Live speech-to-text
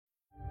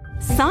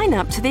Sign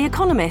up to The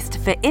Economist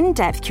for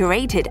in-depth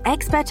curated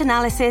expert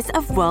analysis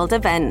of world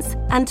events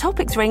and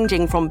topics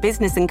ranging from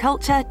business and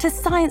culture to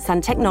science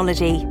and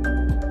technology.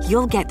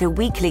 You'll get the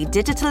weekly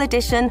digital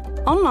edition,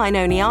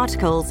 online-only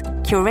articles,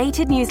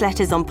 curated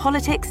newsletters on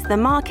politics, the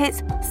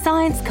markets,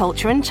 science,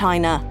 culture and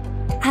China,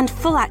 and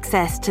full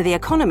access to The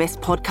Economist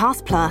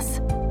Podcast Plus.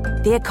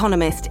 The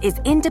Economist is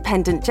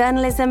independent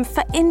journalism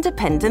for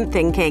independent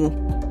thinking.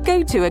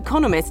 Go to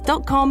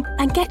economist.com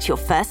and get your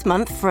first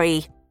month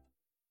free.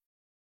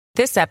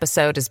 This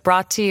episode is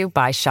brought to you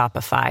by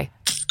Shopify.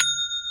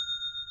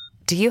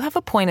 Do you have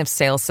a point of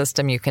sale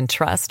system you can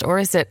trust, or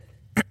is it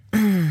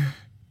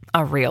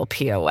a real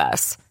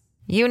POS?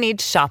 You need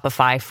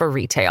Shopify for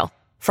retail.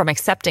 From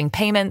accepting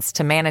payments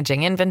to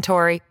managing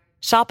inventory,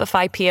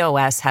 Shopify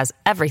POS has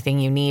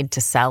everything you need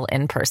to sell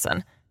in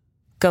person.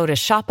 Go to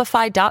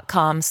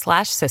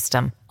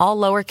shopify.com/system, all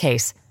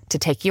lowercase, to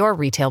take your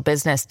retail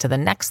business to the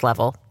next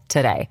level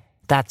today.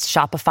 That's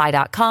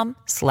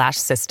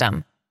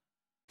shopify.com/system.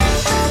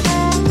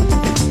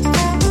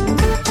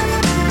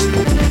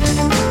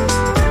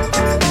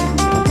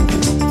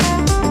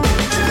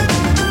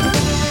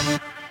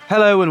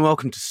 Hello and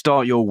welcome to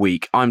Start Your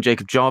Week. I'm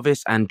Jacob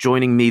Jarvis, and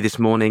joining me this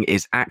morning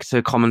is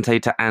actor,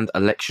 commentator and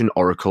election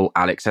oracle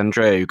Alex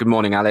Andreou. Good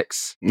morning,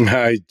 Alex.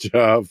 Hi,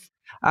 Jav.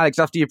 Alex,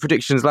 after your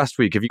predictions last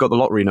week, have you got the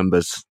lottery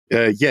numbers?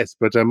 Yes,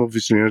 but I'm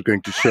obviously not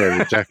going to share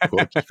the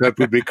jackpot. That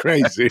would be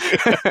crazy.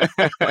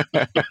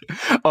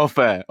 Off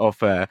air.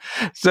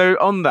 So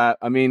on that,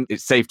 I mean,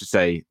 it's safe to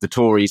say the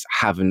Tories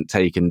haven't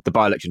taken the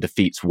by-election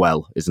defeats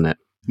well, isn't it?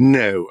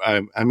 No,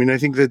 I mean, I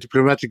think the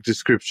diplomatic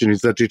description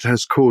is that it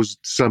has caused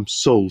some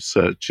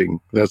soul-searching.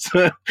 That's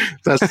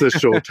the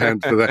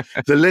shorthand for that.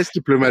 The less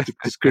diplomatic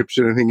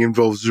description, I think,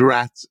 involves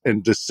rats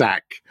and the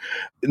sack.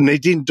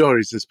 Nadine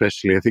Dorries,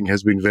 especially, I think,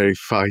 has been very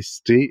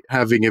feisty,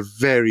 having a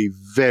very,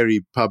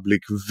 very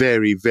public,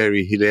 very,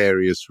 very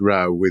hilarious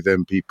row with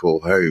MP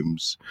Paul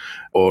Holmes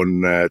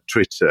on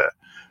Twitter.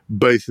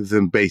 Both of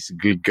them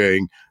basically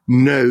going,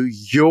 no,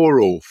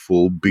 you're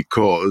awful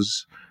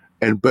because...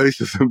 and both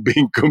of them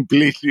being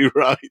completely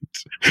right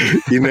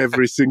in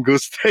every single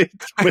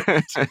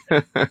statement.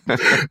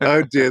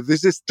 Oh dear,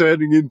 this is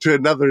turning into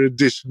another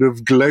edition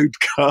of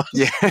Glodecast.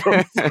 Yeah.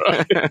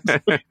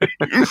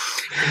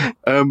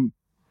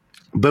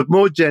 But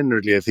more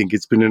generally, I think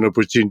it's been an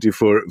opportunity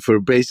for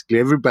basically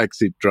every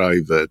backseat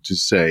driver to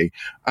say,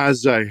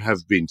 as I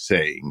have been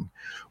saying,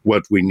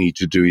 what we need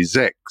to do is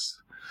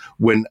X,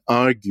 when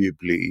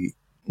arguably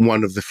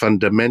one of the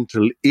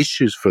fundamental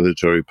issues for the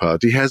Tory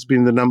party has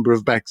been the number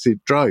of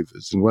backseat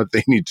drivers, and what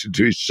they need to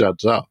do is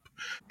shut up.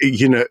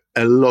 You know,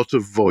 a lot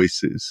of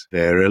voices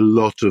there, a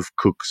lot of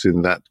cooks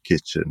in that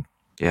kitchen.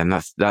 Yeah, and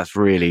that's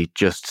really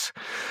just,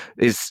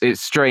 it's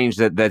strange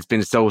that there's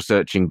been soul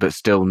searching, but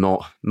still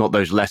not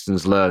those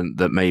lessons learned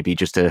that maybe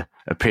just a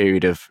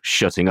period of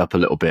shutting up a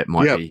little bit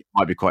might be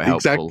quite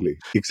helpful.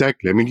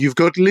 Exactly. I mean, you've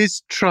got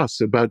Liz Truss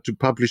about to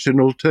publish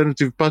an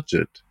alternative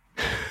budget.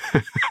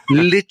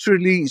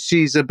 Literally,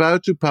 she's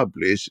about to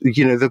publish,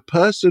 the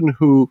person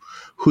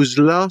whose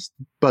last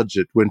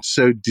budget went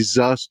so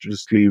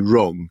disastrously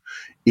wrong,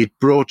 it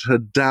brought her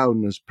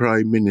down as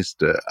Prime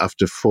Minister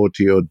after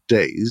 40-odd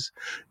days,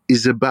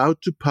 is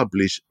about to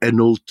publish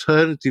an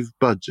alternative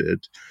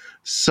budget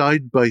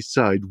side by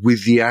side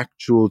with the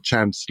actual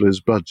Chancellor's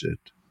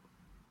budget.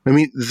 I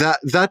mean,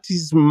 that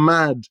is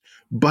mad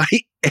by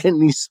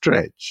any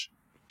stretch.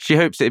 She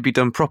hopes it'd be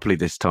done properly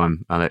this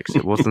time, Alex.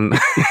 It wasn't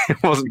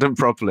done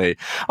properly.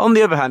 On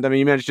the other hand, I mean,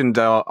 you mentioned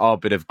our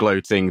bit of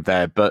gloating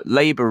there, but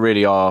Labour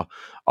really are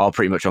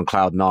pretty much on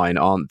cloud nine,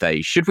 aren't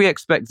they? Should we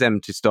expect them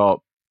to start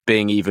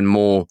being even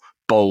more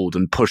bold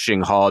and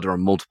pushing harder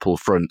on multiple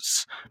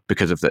fronts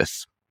because of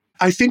this?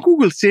 I think we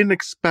will see an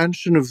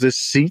expansion of the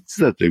seats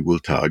that they will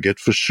target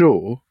for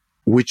sure,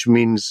 which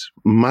means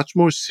much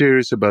more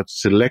serious about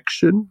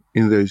selection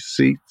in those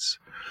seats,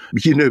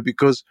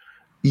 because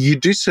you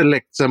do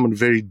select someone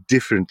very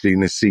differently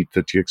in a seat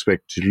that you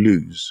expect to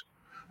lose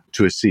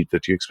to a seat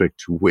that you expect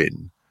to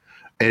win.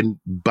 And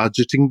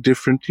budgeting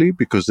differently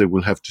because they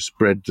will have to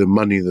spread the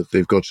money that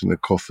they've got in the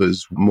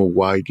coffers more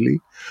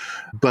widely.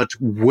 But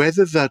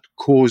whether that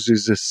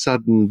causes a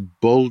sudden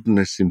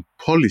boldness in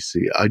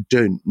policy, I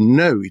don't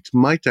know. It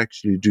might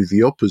actually do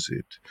the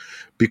opposite,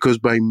 because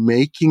by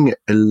making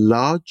a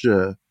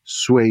larger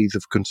swathe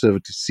of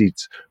Conservative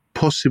seats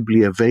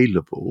possibly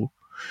available,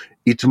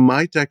 it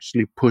might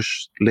actually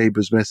push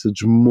Labour's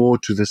message more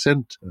to the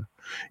centre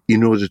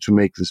in order to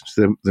make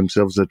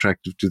themselves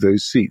attractive to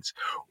those seats.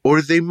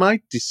 Or they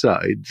might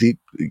decide, the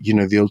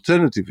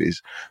alternative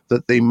is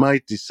that they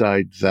might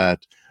decide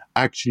that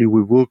actually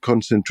we will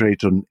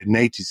concentrate on an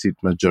 80-seat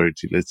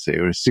majority, let's say,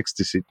 or a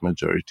 60-seat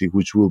majority,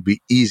 which will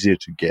be easier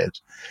to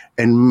get,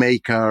 and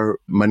make our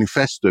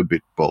manifesto a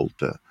bit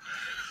bolder.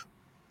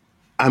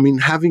 I mean,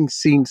 having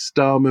seen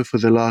Starmer for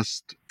the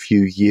last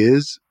few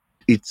years,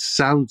 it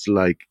sounds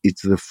like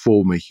it's the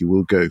former he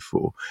will go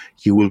for.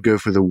 He will go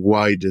for the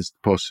widest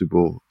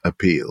possible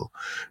appeal.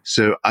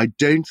 So I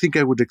don't think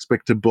I would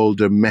expect a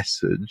bolder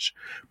message,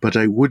 but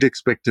I would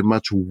expect a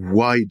much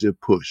wider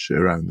push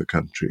around the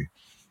country.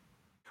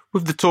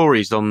 With the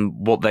Tories on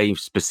what they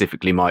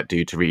specifically might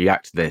do to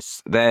react to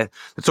this, they're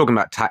talking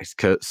about tax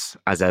cuts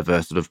as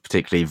ever, sort of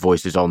particularly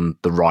voices on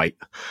the right.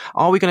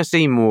 Are we going to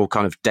see more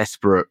kind of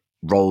desperate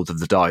rolls of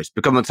the dice?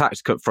 Because on the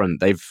tax cut front,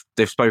 they've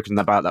spoken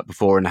about that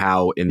before and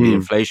how in the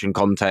inflation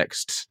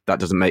context that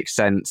doesn't make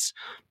sense.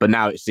 But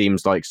now it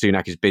seems like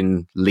Sunak has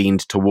been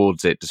leaned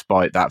towards it,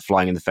 despite that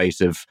flying in the face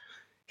of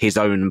his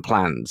own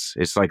plans.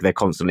 It's like they're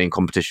constantly in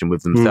competition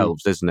with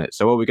themselves, isn't it?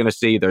 So are we going to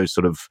see those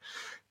sort of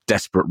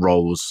desperate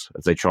roles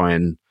as they try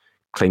and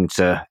cling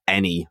to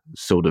any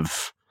sort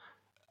of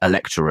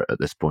electorate at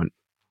this point?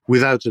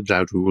 Without a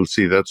doubt, we will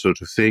see that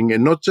sort of thing.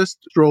 And not just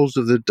rolls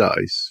of the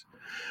dice.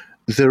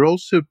 There are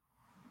also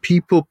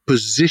people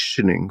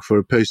positioning for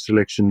a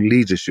post-election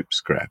leadership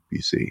scrap,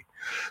 you see.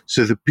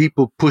 So the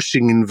people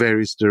pushing in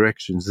various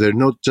directions, they're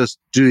not just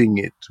doing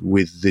it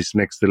with this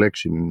next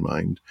election in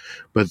mind,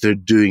 but they're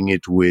doing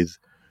it with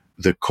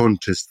the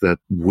contest that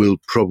will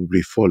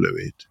probably follow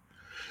it,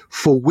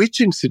 for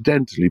which,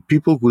 incidentally,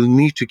 people will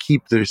need to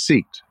keep their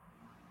seat,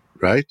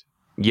 right?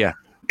 Yeah.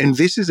 And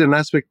this is an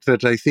aspect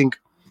that I think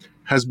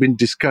has been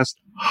discussed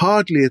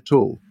hardly at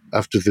all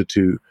after the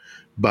two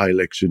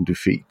by-election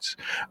defeats.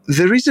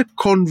 There is a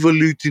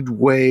convoluted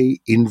way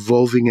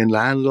involving an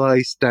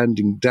ally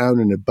standing down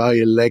in a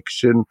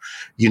by-election,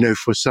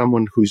 for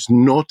someone who's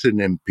not an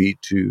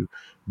MP to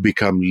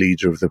become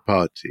leader of the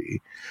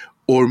party,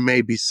 or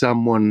maybe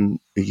someone,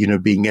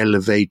 being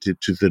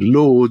elevated to the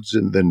Lords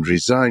and then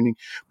resigning.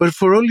 But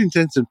for all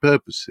intents and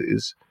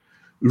purposes,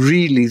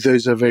 really,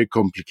 those are very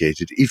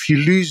complicated. If you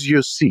lose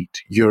your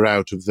seat, you're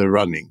out of the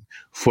running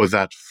for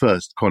that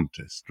first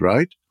contest,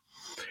 right?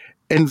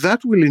 And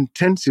that will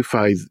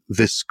intensify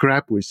the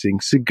scrap we're seeing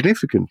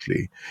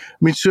significantly. I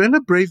mean, Suella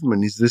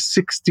Braverman is the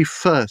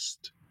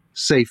 61st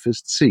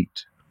safest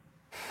seat.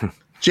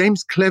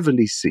 James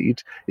Cleverly's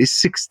seat is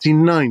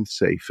 69th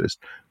safest,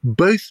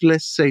 both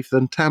less safe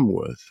than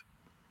Tamworth.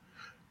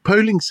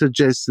 Polling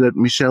suggests that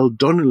Michelle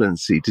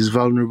Donnellan's seat is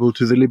vulnerable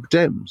to the Lib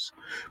Dems.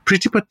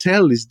 Priti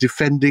Patel is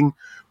defending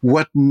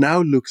what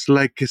now looks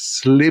like a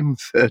slim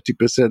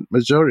 30%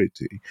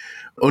 majority.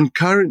 On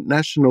current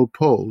national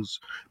polls,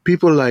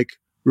 people like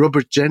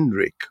Robert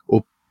Jenrick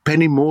or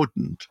Penny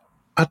Mordaunt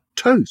are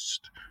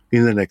toast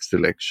in the next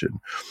election.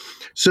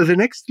 So the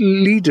next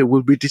leader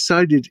will be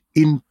decided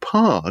in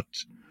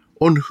part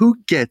on who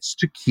gets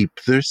to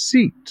keep their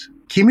seat.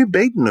 Kimi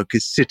Badenoch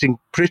is sitting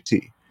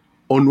pretty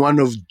on one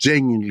of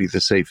genuinely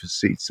the safest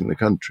seats in the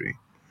country,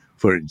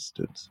 for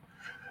instance.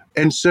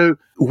 And so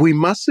we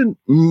mustn't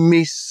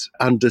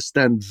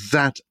misunderstand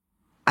that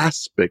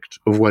aspect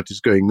of what is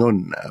going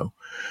on now.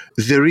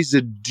 There is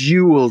a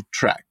dual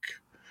track.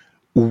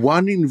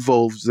 One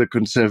involves the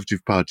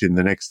Conservative Party in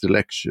the next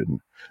election.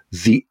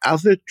 The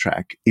other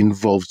track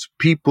involves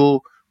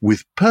people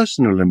with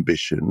personal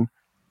ambition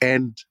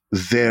and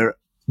their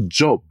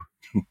job,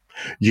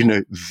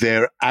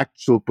 their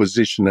actual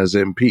position as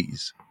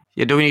MPs.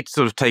 Yeah, do we need to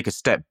sort of take a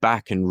step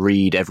back and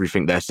read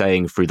everything they're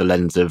saying through the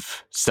lens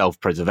of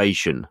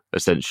self-preservation,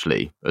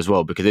 essentially, as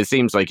well? Because it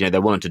seems like,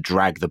 they're wanting to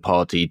drag the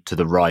party to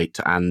the right,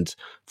 and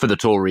for the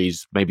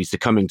Tories, maybe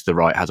succumbing to the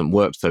right hasn't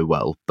worked so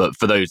well. But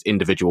for those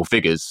individual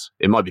figures,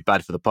 it might be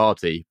bad for the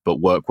party, but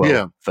work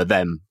well for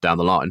them down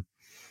the line.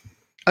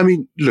 I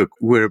mean, look,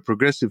 we're a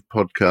progressive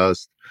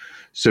podcast,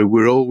 so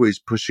we're always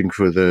pushing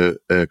for the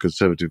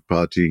Conservative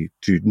Party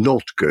to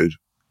not go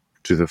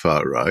to the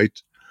far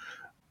right,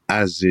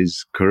 as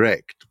is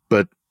correct.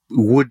 But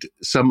would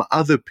some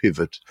other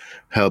pivot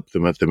help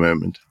them at the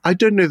moment? I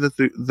don't know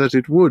that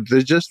it would.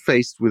 They're just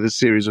faced with a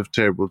series of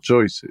terrible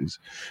choices,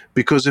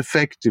 because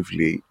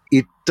effectively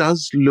it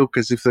does look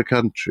as if the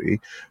country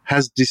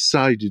has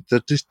decided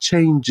that this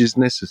change is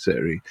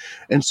necessary.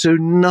 And so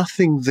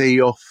nothing they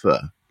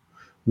offer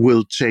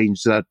will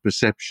change that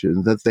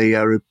perception that they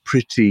are a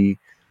pretty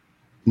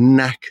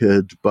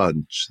knackered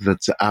bunch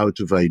that's out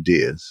of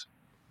ideas.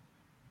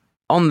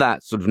 On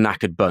that sort of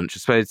knackered bunch, I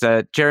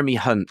suppose Jeremy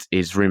Hunt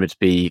is rumoured to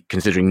be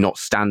considering not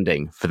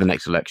standing for the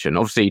next election.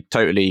 Obviously,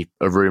 totally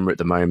a rumour at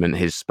the moment.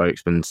 His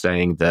spokesman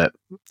saying that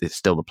it's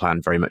still the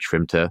plan very much for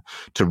him to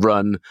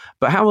run.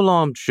 But how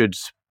alarmed should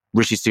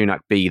Rishi Sunak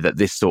be that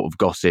this sort of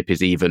gossip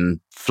is even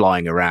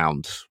flying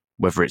around,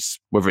 whether it's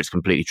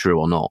completely true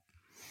or not?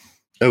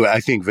 Oh,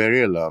 I think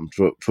very alarmed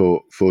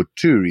for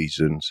two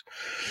reasons.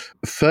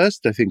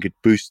 First, I think it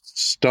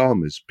boosts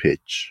Starmer's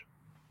pitch,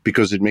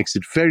 because it makes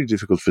it very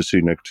difficult for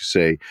Sunak to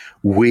say,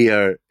 we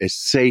are a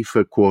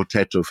safer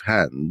quartet of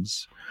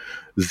hands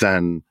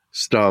than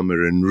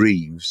Starmer and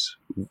Reeves,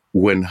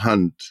 when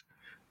Hunt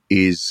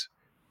is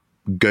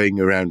going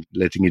around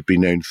letting it be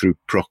known through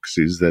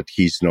proxies that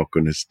he's not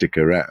going to stick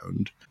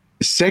around.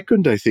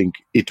 Second, I think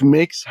it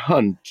makes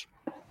Hunt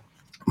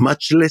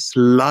much less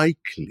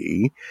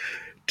likely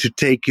to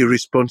take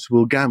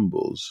irresponsible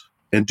gambles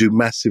and do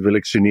massive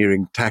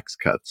electioneering tax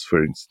cuts,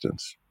 for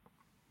instance.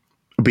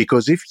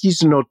 Because if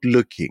he's not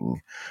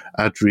looking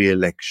at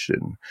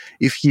re-election,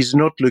 if he's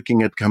not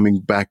looking at coming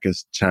back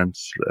as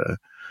chancellor,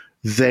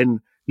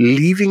 then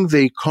leaving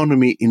the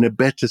economy in a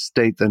better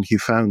state than he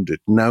found it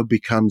now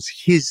becomes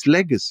his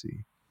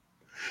legacy.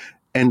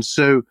 And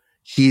so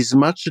he's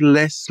much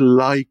less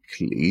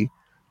likely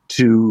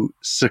to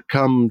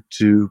succumb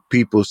to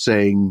people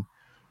saying,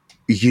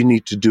 you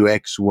need to do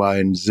X, Y,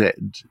 and Z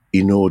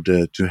in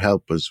order to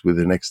help us with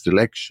the next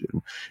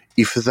election,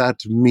 if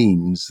that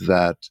means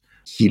that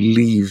he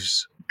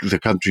leaves the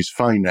country's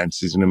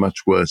finances in a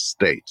much worse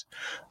state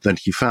than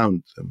he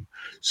found them.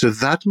 So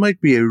that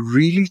might be a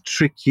really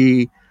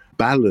tricky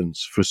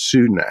balance for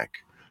Sunak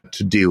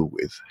to deal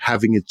with,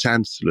 having a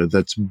chancellor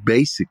that's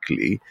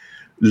basically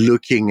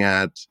looking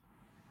at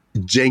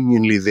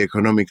genuinely the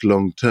economic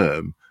long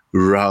term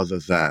rather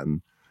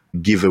than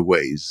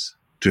giveaways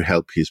to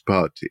help his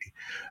party.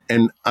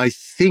 And I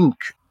think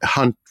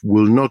Hunt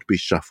will not be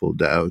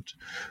shuffled out,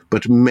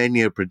 but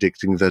many are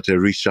predicting that a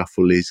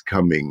reshuffle is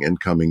coming and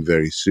coming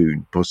very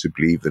soon,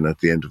 possibly even at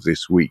the end of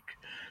this week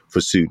for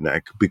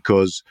Sunak,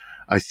 because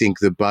I think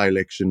the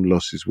by-election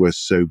losses were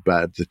so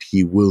bad that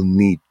he will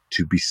need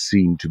to be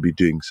seen to be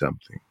doing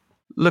something.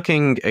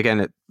 Looking again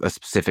at a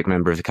specific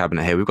member of the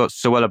cabinet here, we've got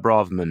Suella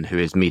Braverman, who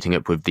is meeting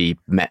up with the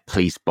Met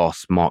Police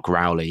boss, Mark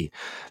Rowley,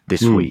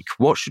 this week.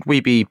 What should we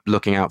be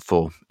looking out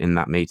for in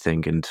that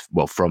meeting and,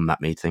 well, from that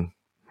meeting?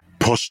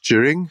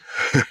 Posturing.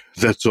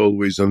 That's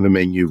always on the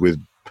menu with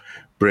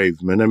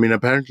Braverman. I mean,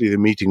 apparently the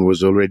meeting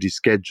was already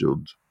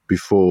scheduled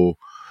before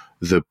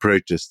the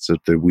protests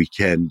at the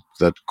weekend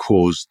that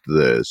caused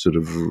the sort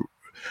of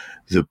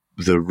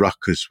the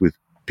ruckus with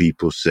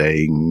people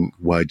saying,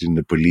 why didn't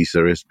the police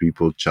arrest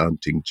people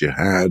chanting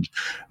jihad?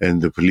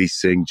 And the police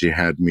saying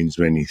jihad means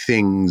many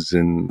things.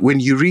 And when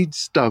you read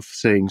stuff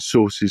saying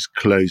sources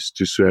close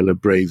to Suella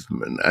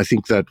Braverman, I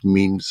think that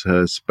means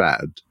her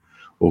SPAD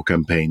or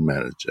campaign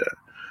manager.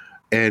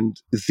 And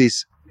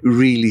this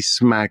really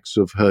smacks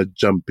of her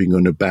jumping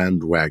on a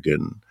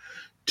bandwagon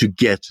to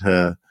get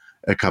her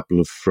a couple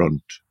of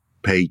front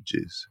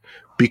pages,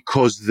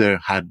 because there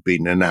had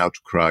been an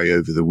outcry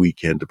over the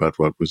weekend about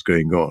what was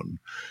going on.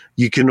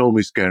 You can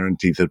almost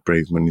guarantee that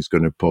Braverman is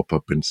going to pop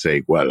up and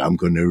say, well, I'm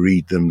going to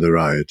read them the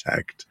riot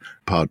act,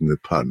 pardon the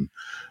pun.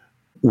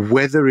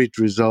 Whether it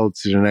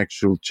results in an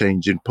actual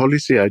change in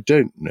policy, I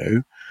don't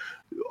know.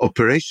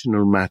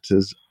 Operational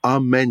matters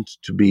are meant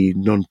to be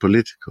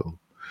non-political.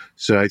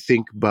 So I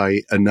think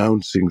by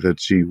announcing that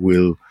she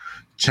will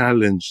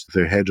challenge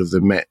the head of the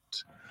Met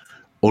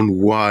on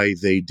why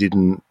they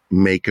didn't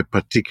make a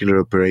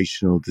particular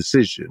operational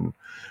decision,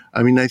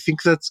 I mean, I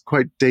think that's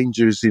quite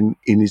dangerous in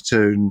its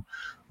own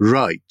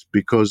right,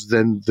 because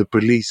then the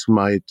police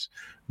might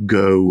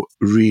go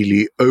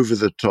really over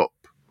the top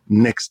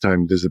next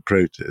time there's a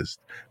protest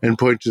and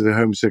point to the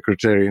Home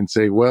Secretary and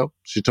say, well,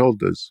 she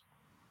told us.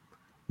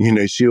 You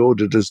know, she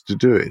ordered us to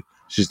do it.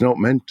 She's not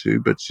meant to,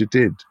 but she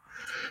did.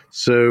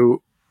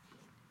 So,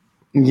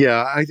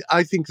 yeah,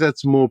 I think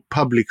that's more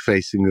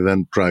public-facing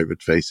than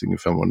private-facing,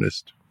 if I'm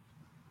honest.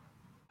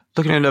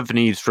 Looking at other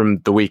news from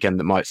the weekend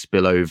that might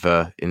spill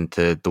over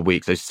into the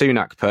week. So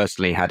Sunak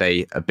personally had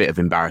a bit of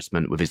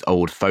embarrassment with his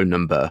old phone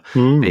number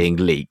being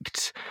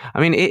leaked.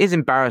 I mean, it is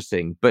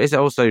embarrassing, but is it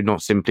also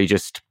not simply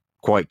just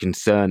quite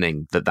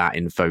concerning that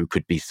info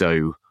could be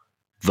so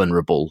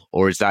vulnerable?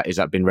 Or is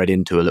that been read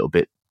into a little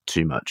bit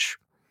too much?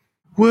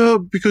 Well,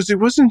 because it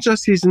wasn't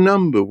just his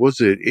number,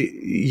 was it?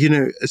 You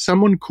know,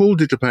 someone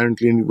called it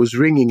apparently and it was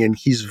ringing, and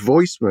his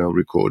voicemail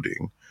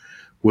recording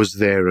was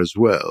there as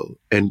well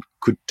and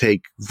could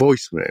take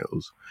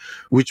voicemails,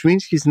 which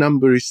means his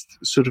number is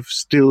sort of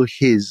still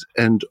his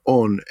and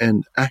on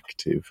and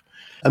active.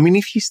 I mean,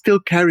 if he still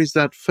carries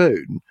that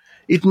phone,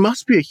 it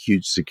must be a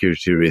huge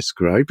security risk,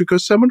 right?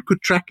 Because someone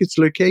could track its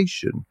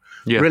location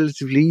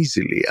relatively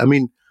easily. I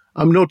mean,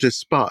 I'm not a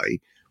spy,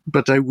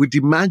 but I would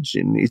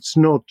imagine it's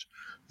not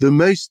the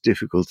most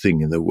difficult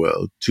thing in the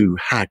world to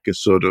hack a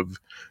sort of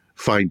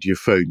find your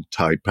phone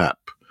type app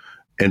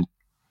and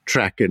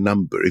track a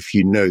number if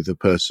you know the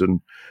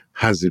person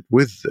has it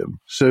with them.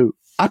 So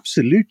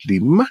absolutely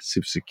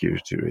massive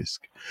security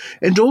risk.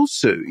 And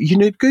also, you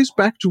know, it goes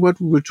back to what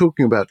we were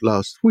talking about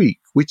last week,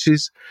 which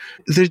is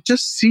there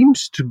just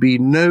seems to be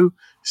no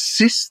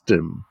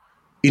system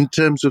in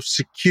terms of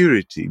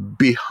security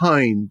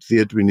behind the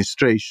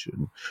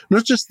administration.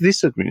 Not just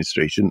this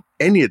administration,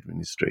 any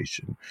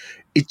administration.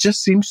 It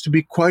just seems to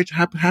be quite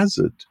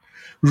haphazard.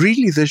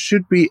 Really, there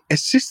should be a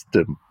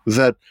system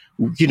that,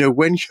 you know,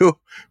 when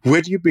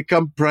you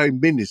become prime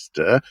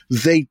minister,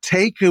 they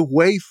take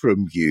away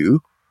from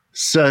you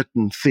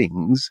certain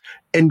things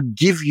and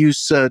give you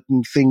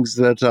certain things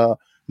that are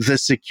the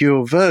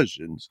secure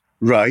versions,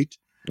 right?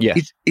 Yeah.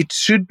 It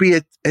should be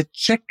a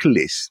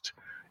checklist.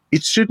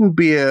 It shouldn't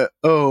be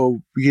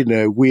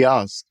we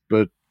asked,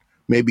 but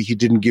maybe he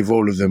didn't give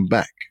all of them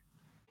back.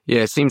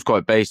 Yeah, it seems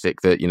quite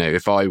basic that, you know,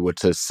 if I were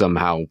to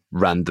somehow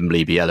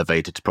randomly be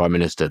elevated to Prime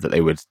Minister, that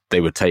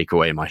they would take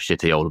away my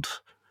shitty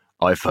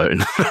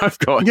iPhone I've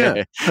got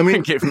here. I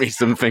mean, give me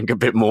something a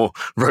bit more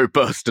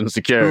robust and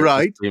secure.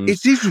 Right.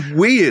 It is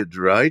weird,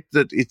 right?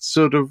 That it's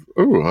sort of,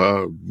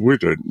 we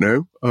don't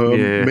know.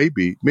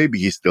 Maybe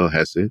he still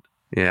has it.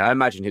 Yeah, I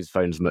imagine his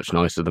phone's much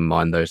nicer than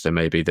mine, though, so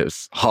maybe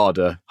that's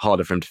harder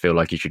for him to feel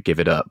like he should give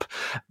it up.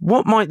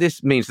 What might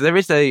this mean? So there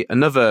is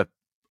another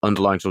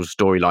underlying sort of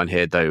storyline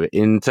here, though,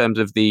 in terms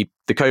of the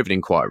COVID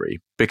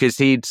inquiry, because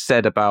he'd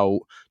said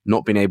about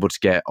not being able to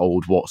get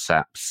old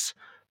WhatsApps,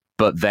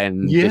 but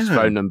then this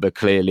phone number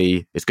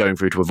clearly is going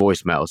through to a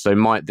voicemail. So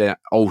might that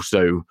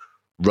also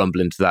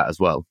rumble into that as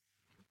well?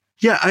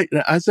 Yeah,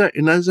 as I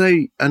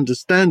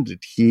understand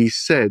it, he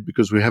said,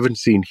 because we haven't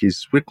seen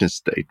his witness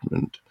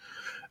statement,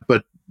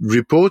 but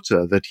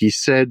reporter that he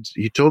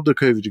told the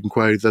COVID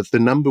inquiry that the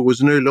number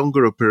was no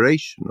longer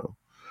operational,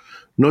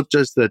 not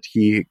just that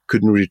he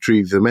couldn't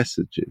retrieve the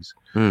messages.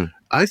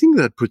 I think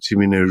that puts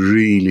him in a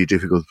really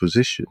difficult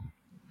position.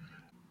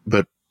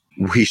 But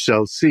we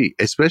shall see,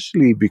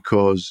 especially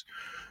because,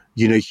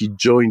 he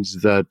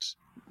joins that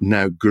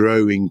now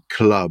growing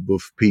club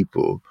of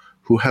people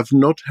who have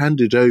not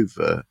handed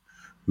over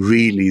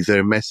really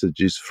their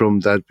messages from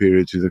that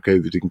period to the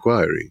COVID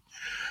inquiry.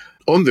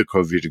 On the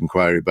COVID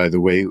inquiry, by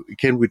the way,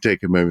 can we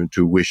take a moment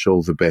to wish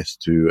all the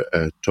best to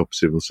top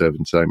civil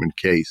servant Simon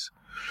Case,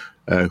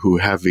 who,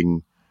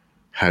 having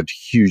had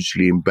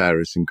hugely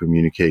embarrassing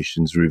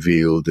communications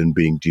revealed and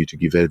being due to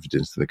give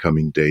evidence in the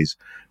coming days,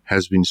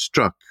 has been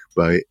struck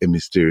by a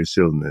mysterious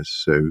illness.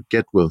 So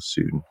get well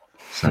soon,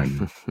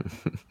 Simon.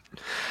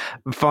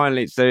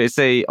 Finally, so it's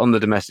on the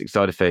domestic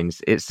side of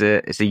things, it's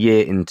a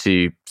year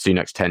into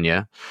Sunak's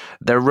tenure.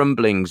 There are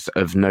rumblings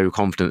of no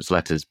confidence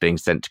letters being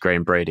sent to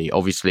Graham Brady.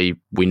 Obviously,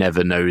 we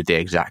never know the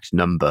exact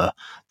number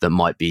that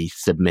might be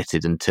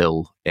submitted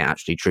until it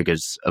actually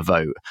triggers a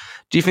vote.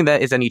 Do you think there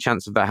is any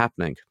chance of that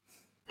happening?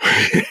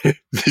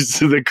 This is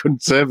the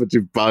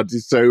Conservative Party,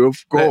 so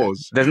of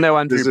course there's no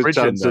Andrew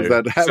Bridgen,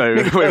 though. So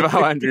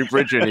without Andrew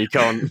Bridgen, he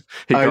can't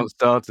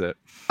start it.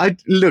 I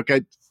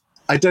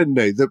don't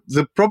know.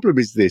 The problem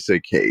is this,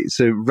 okay?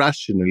 So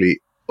rationally,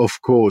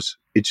 of course,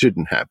 it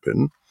shouldn't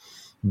happen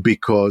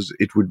because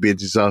it would be a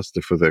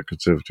disaster for the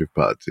Conservative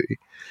Party.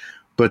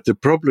 But the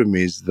problem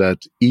is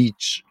that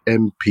each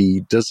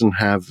MP doesn't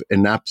have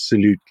an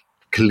absolute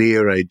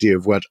clear idea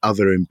of what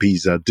other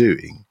MPs are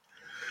doing.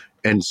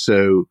 And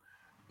so,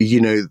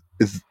 they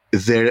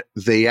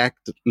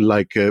act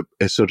like a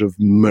sort of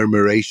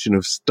murmuration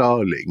of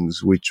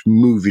starlings, which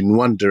move in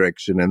one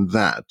direction and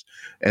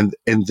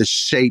the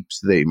shapes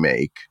they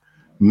make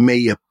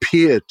may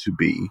appear to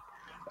be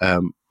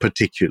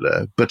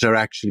particular, but are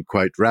actually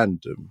quite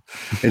random.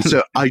 And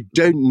so I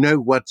don't know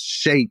what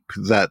shape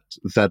that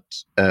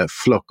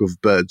flock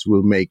of birds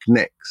will make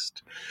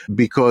next,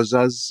 because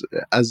as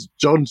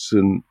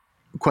Johnson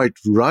quite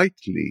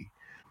rightly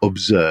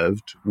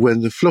observed,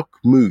 when the flock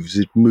moves,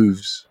 it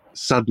moves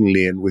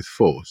suddenly and with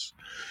force.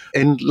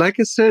 And like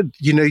I said,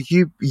 you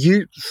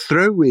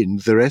throw in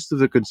the rest of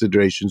the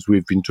considerations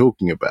we've been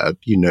talking about,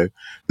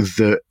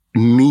 the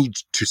need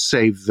to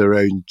save their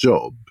own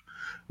job.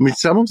 I mean,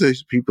 some of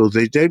those people,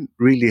 they don't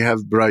really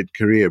have bright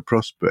career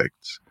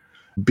prospects.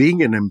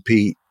 Being an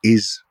MP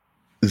is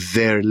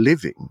their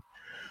living.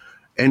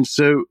 And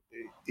so,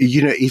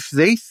 if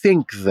they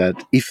think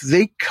that, if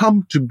they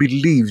come to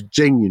believe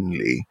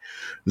genuinely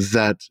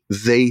that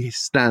they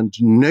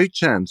stand no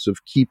chance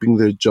of keeping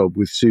their job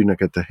with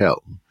Sunak at the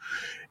helm,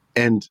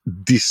 and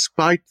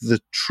despite the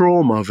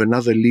trauma of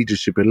another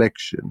leadership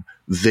election,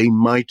 they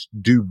might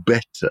do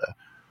better,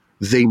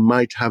 they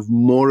might have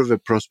more of a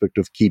prospect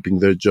of keeping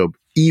their job,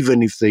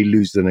 even if they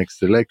lose the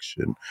next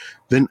election,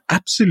 then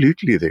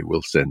absolutely they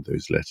will send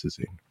those letters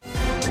in.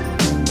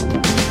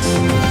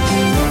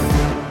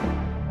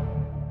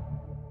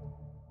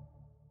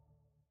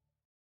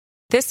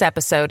 This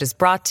episode is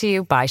brought to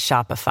you by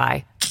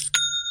Shopify.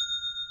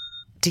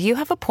 Do you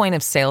have a point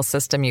of sale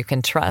system you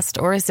can trust,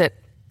 or is it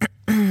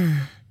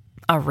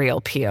a real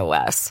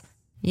POS?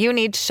 You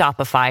need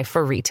Shopify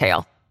for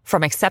retail.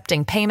 From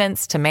accepting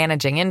payments to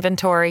managing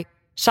inventory,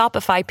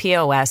 Shopify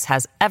POS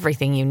has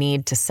everything you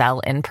need to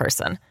sell in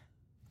person.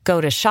 Go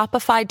to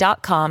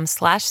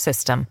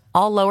shopify.com/system,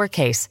 all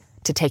lowercase,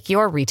 to take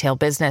your retail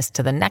business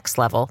to the next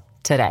level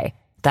today.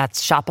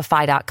 That's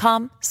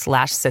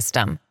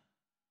shopify.com/system.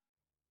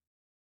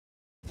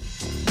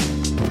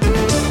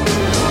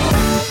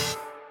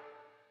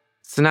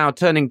 So now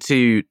turning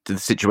to the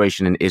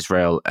situation in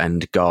Israel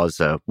and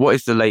Gaza, what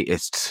is the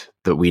latest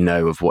that we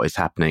know of what is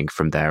happening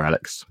from there,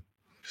 Alex?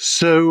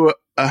 So,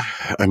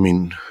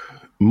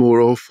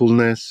 more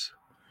awfulness,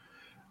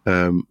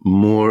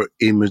 more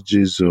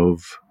images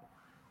of,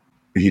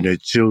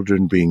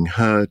 children being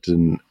hurt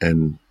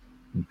and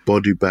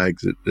body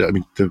bags.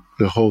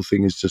 The whole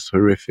thing is just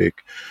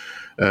horrific.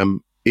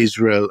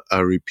 Israel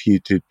are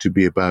reputed to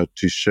be about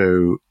to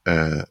show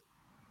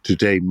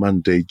today,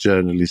 Monday,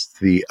 journalists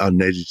the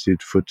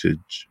unedited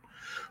footage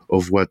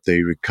of what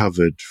they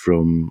recovered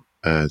from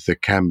the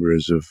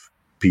cameras of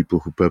people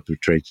who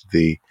perpetrated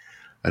the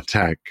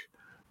attack.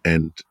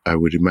 And I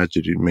would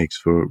imagine it makes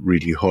for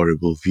really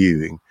horrible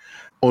viewing.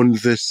 On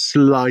the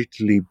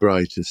slightly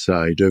brighter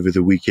side, over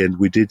the weekend,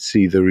 we did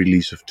see the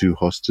release of 2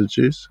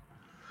 hostages.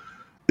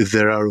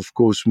 There are, of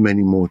course,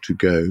 many more to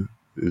go.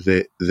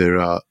 There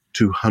are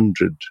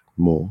 200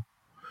 more.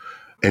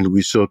 And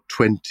we saw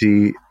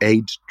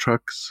 28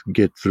 trucks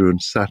get through on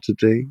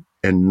Saturday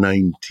and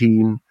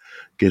 19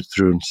 get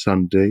through on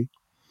Sunday.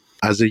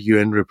 As a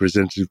UN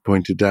representative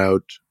pointed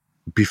out,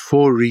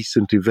 before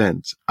recent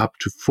events, up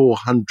to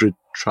 400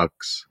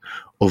 trucks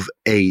of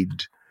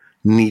aid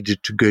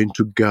needed to go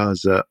into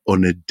Gaza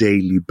on a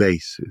daily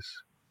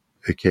basis.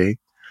 Okay?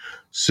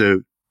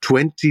 So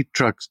 20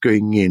 trucks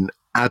going in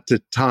at a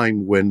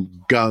time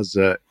when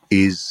Gaza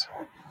is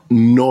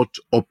not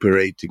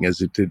operating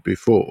as it did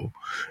before,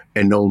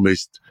 and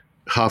almost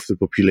half the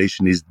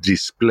population is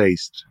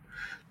displaced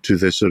to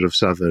the sort of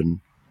southern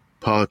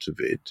part of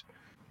it.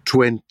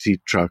 20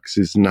 trucks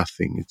is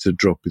nothing. It's a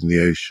drop in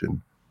the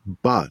ocean.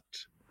 But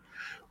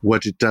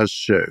what it does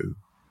show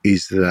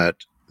is that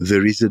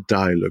there is a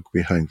dialogue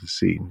behind the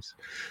scenes.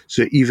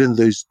 So even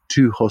those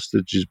 2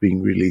 hostages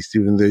being released,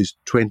 even those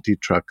 20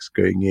 trucks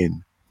going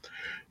in,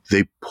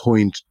 they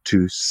point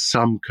to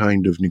some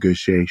kind of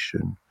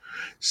negotiation,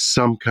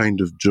 some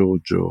kind of jaw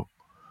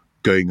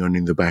going on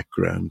in the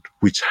background,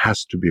 which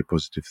has to be a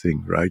positive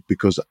thing, right?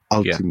 Because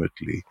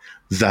ultimately,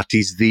 that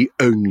is the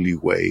only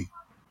way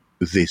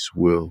this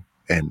will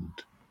end.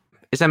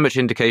 Is there much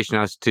indication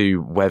as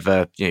to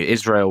whether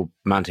Israel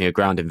mounting a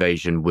ground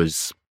invasion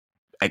was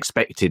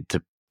expected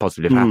to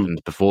possibly have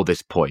happened before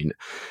this point?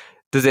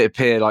 Does it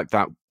appear like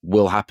that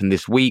will happen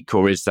this week,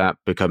 or is that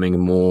becoming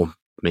more,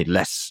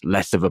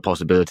 less of a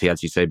possibility,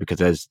 as you say,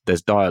 because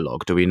there's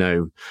dialogue? Do we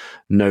know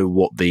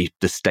what the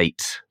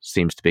state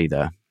seems to be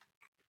there?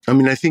 I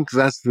mean, I think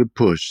that's the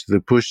push. The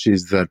push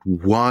is that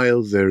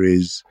while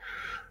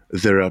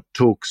there are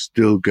talks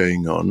still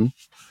going on,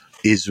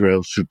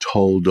 Israel should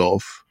hold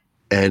off.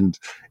 And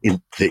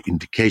the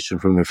indication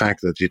from the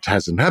fact that it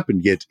hasn't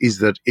happened yet is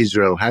that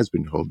Israel has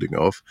been holding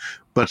off.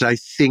 But I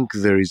think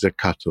there is a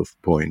cutoff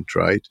point,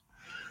 right?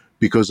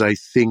 Because I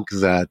think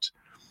that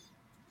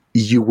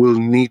you will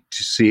need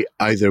to see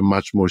either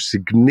much more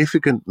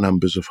significant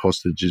numbers of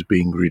hostages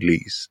being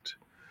released,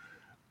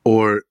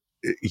 or,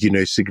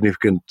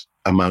 significant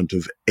amount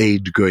of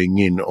aid going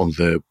in on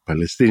the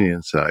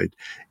Palestinian side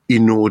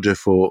in order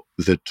for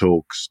the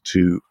talks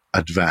to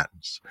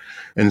advance.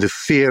 And the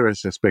fear, I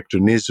suspect,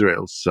 on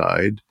Israel's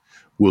side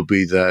will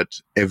be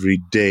that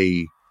every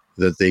day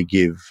that they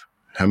give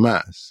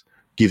Hamas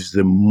gives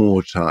them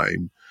more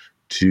time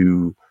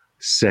to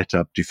set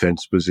up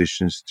defense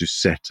positions, to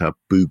set up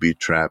booby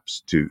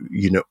traps, to,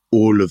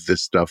 all of the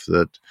stuff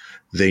that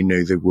they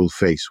know they will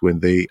face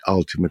when they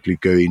ultimately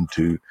go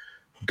into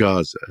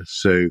Gaza.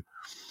 So,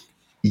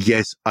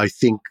 yes, I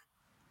think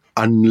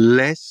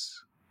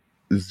unless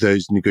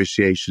those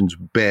negotiations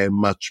bear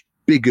much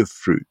bigger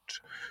fruit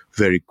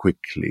very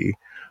quickly,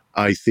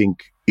 I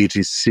think it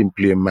is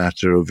simply a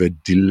matter of a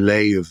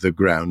delay of the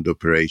ground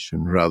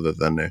operation rather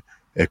than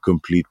a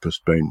complete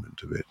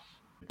postponement of it.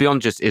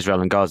 Beyond just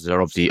Israel and Gaza, there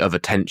are obviously other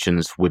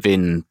tensions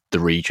within the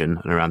region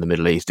and around the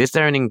Middle East. Is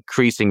there an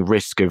increasing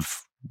risk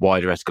of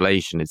wider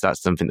escalation? Is that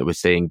something that we're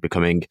seeing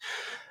becoming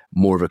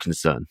more of a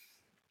concern?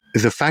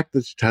 The fact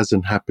that it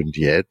hasn't happened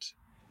yet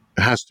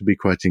has to be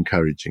quite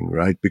encouraging,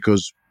 right?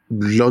 Because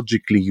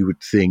logically you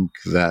would think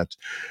that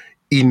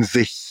in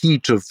the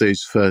heat of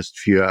those first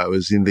few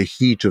hours, in the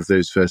heat of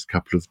those first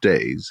couple of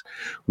days,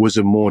 was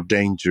a more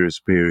dangerous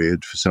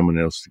period for someone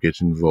else to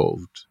get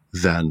involved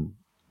than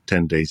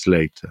 10 days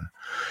later.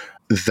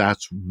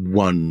 That's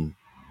one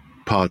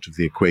part of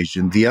the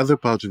equation. The other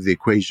part of the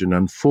equation,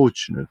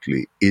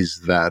 unfortunately,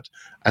 is that,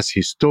 as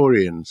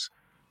historians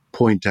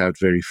point out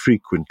very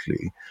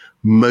frequently,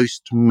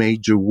 most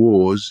major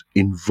wars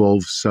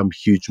involve some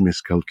huge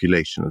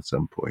miscalculation at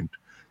some point,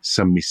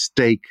 some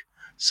mistake,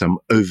 some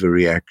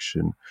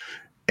overreaction.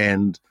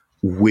 And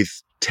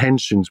with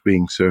tensions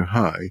being so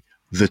high,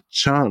 the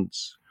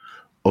chance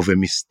of a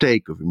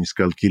mistake, of a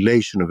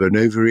miscalculation, of an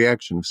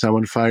overreaction, of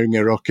someone firing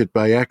a rocket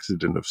by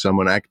accident, of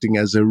someone acting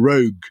as a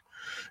rogue,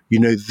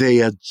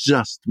 they are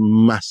just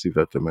massive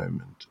at the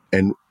moment.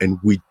 And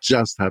we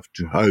just have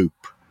to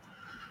hope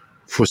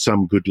for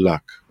some good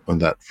luck on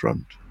that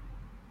front.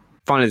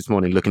 Finally, this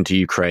morning, looking to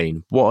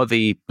Ukraine, what are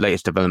the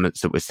latest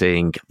developments that we're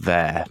seeing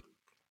there?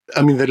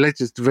 I mean, the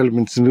latest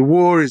developments in the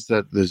war is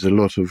that there's a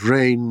lot of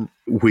rain,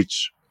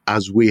 which,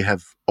 as we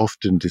have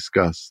often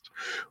discussed,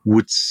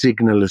 would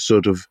signal a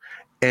sort of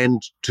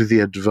end to the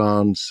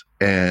advance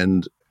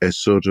and a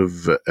sort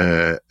of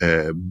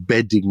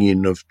bedding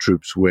in of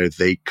troops where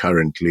they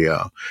currently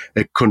are,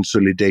 a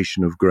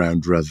consolidation of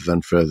ground rather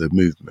than further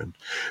movement.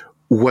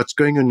 What's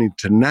going on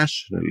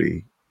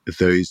internationally,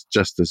 though, is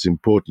just as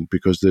important,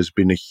 because there's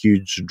been a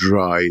huge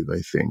drive, I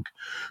think,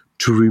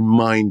 to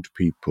remind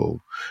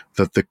people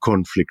that the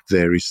conflict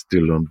there is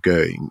still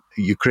ongoing.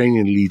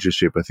 Ukrainian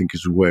leadership, I think,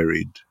 is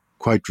worried,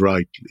 quite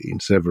rightly, in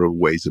several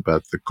ways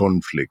about the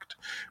conflict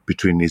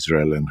between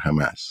Israel and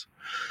Hamas.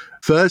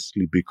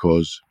 Firstly,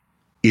 because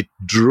it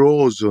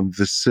draws on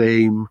the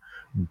same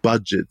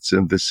budgets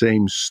and the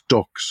same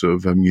stocks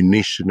of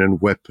ammunition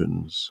and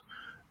weapons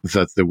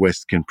that the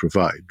West can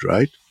provide,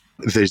 right?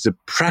 There's a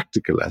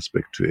practical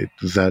aspect to it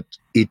that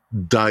it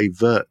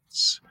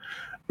diverts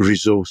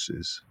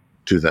resources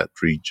to that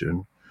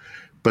region.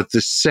 But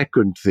the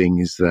second thing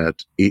is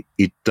that it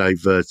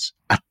diverts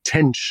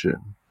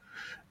attention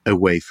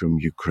away from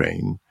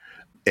Ukraine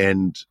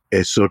and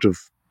a sort of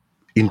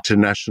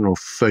international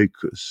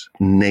focus,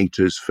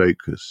 NATO's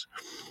focus,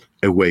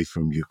 away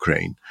from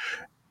Ukraine.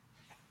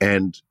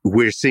 And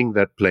we're seeing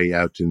that play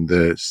out in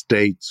the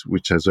States,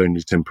 which has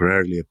only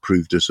temporarily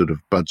approved a sort of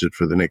budget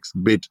for the next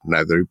bit.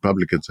 Now the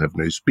Republicans have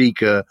no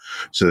speaker,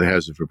 so the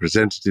House of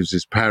Representatives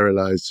is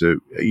paralyzed. So,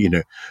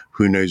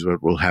 who knows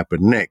what will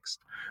happen next.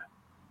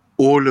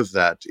 All of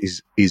that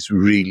is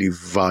really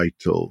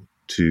vital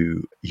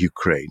to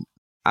Ukraine.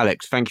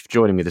 Alex, thank you for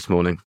joining me this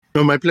morning.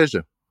 Oh, my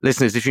pleasure.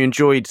 Listeners, if you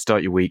enjoyed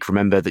Start Your Week,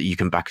 remember that you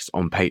can back us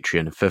on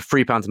Patreon. For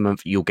 £3 a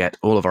month, you'll get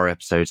all of our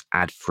episodes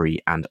ad-free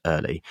and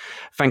early.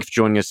 Thank you for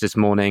joining us this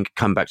morning.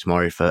 Come back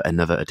tomorrow for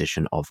another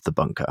edition of The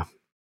Bunker.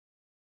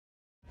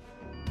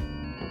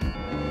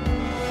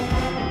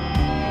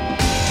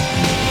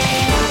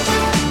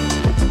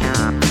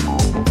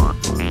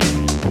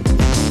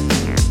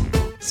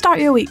 Start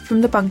Your Week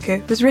from The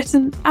Bunker was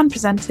written and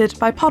presented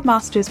by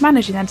Podmaster's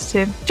managing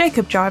editor,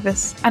 Jacob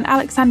Jarvis, and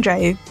Alex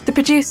Andreou. The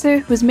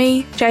producer was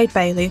me, Jade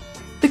Bailey.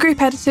 The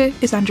group editor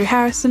is Andrew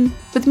Harrison,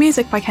 with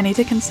music by Kenny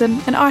Dickinson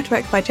and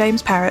artwork by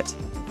James Parrott.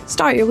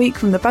 Start Your Week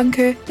from The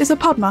Bunker is a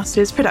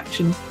Podmasters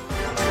production.